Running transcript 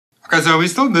Okay, so we're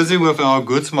still busy with our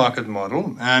goods market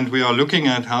model, and we are looking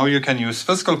at how you can use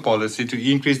fiscal policy to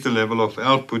increase the level of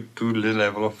output to the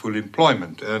level of full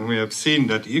employment. And we have seen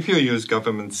that if you use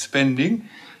government spending,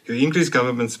 you increase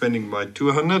government spending by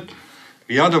 200,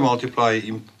 via the multiplier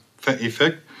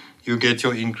effect, you get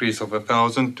your increase of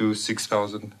 1,000 to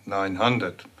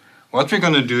 6,900. What we're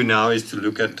going to do now is to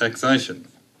look at taxation.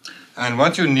 And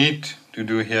what you need to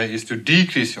do here is to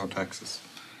decrease your taxes.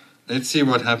 Let's see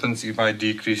what happens if I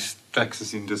decrease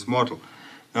taxes in this model.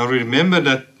 Now remember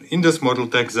that in this model,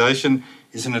 taxation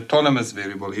is an autonomous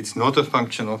variable. It's not a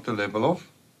function of the level of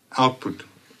output.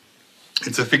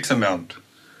 It's a fixed amount,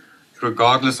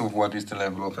 regardless of what is the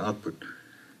level of output.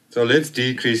 So let's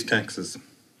decrease taxes.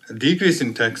 A decrease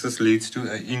in taxes leads to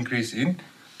an increase in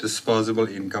disposable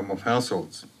income of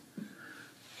households.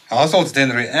 Households then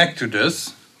react to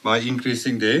this by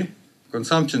increasing their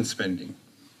consumption spending,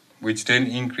 which then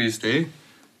increase their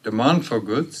demand for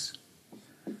goods,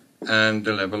 and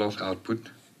the level of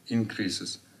output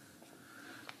increases.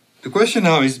 The question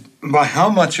now is, by how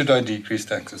much should I decrease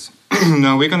taxes?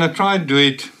 Now we're going to try to do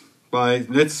it by,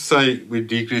 let's say we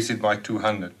decrease it by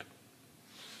 200.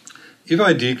 If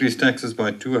I decrease taxes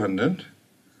by 200,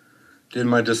 then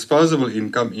my disposable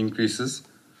income increases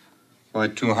by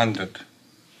 200.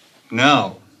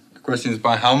 Now, the question is,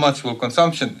 by how much will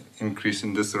consumption increase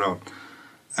in this round?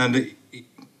 And the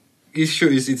issue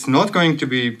is, it's not going to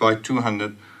be by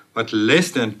 200, but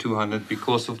less than 200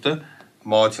 because of the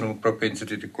marginal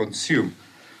propensity to consume.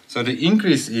 So the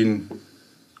increase in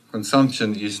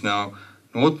consumption is now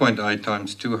 0.8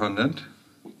 times 200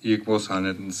 equals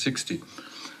 160.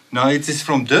 Now it is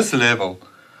from this level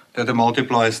that the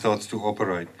multiplier starts to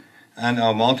operate. And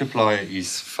our multiplier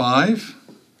is 5.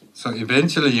 So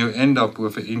eventually you end up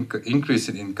with an increase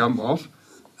in income of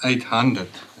 800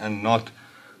 and not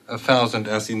 1,000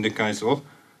 as in the case of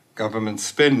government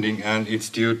spending, and it's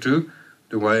due to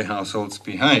the way households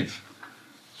behave.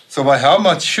 So by how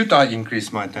much should I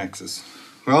increase my taxes?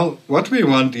 Well, what we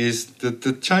want is that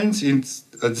the change in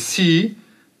C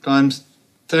times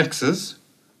taxes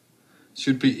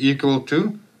should be equal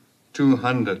to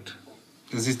 200.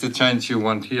 This is the change you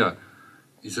want here,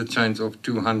 is a change of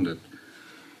 200.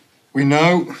 We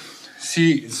know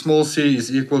small c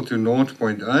is equal to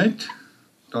 0.8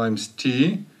 times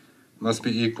t must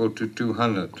be equal to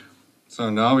 200.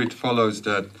 So now it follows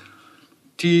that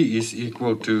t is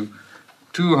equal to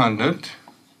 200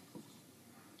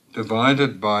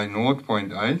 divided by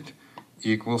 0.8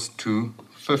 equals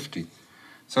 250.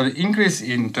 So the increase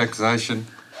in taxation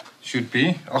should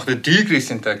be, or the decrease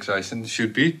in taxation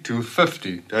should be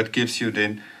 250. That gives you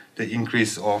then the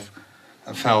increase of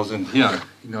 1,000 here.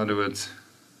 In other words,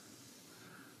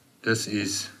 this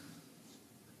is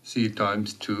c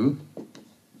times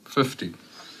 250.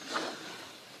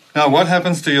 Now, what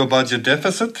happens to your budget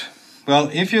deficit? Well,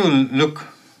 if you look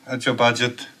at your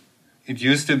budget, it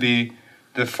used to be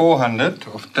the 400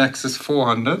 of taxes,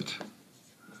 400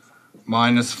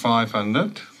 minus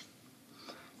 500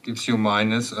 gives you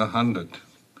minus 100.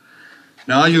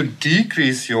 Now you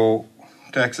decrease your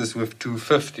taxes with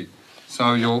 250.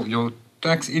 So your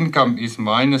tax income is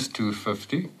minus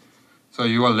 250. So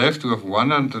you are left with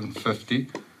 150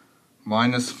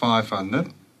 minus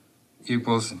 500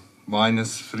 equals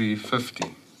minus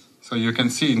 350. So you can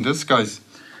see in this case,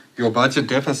 your budget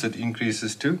deficit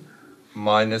increases to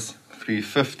minus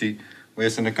 350,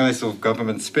 whereas in the case of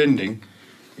government spending,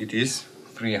 it is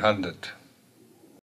 300.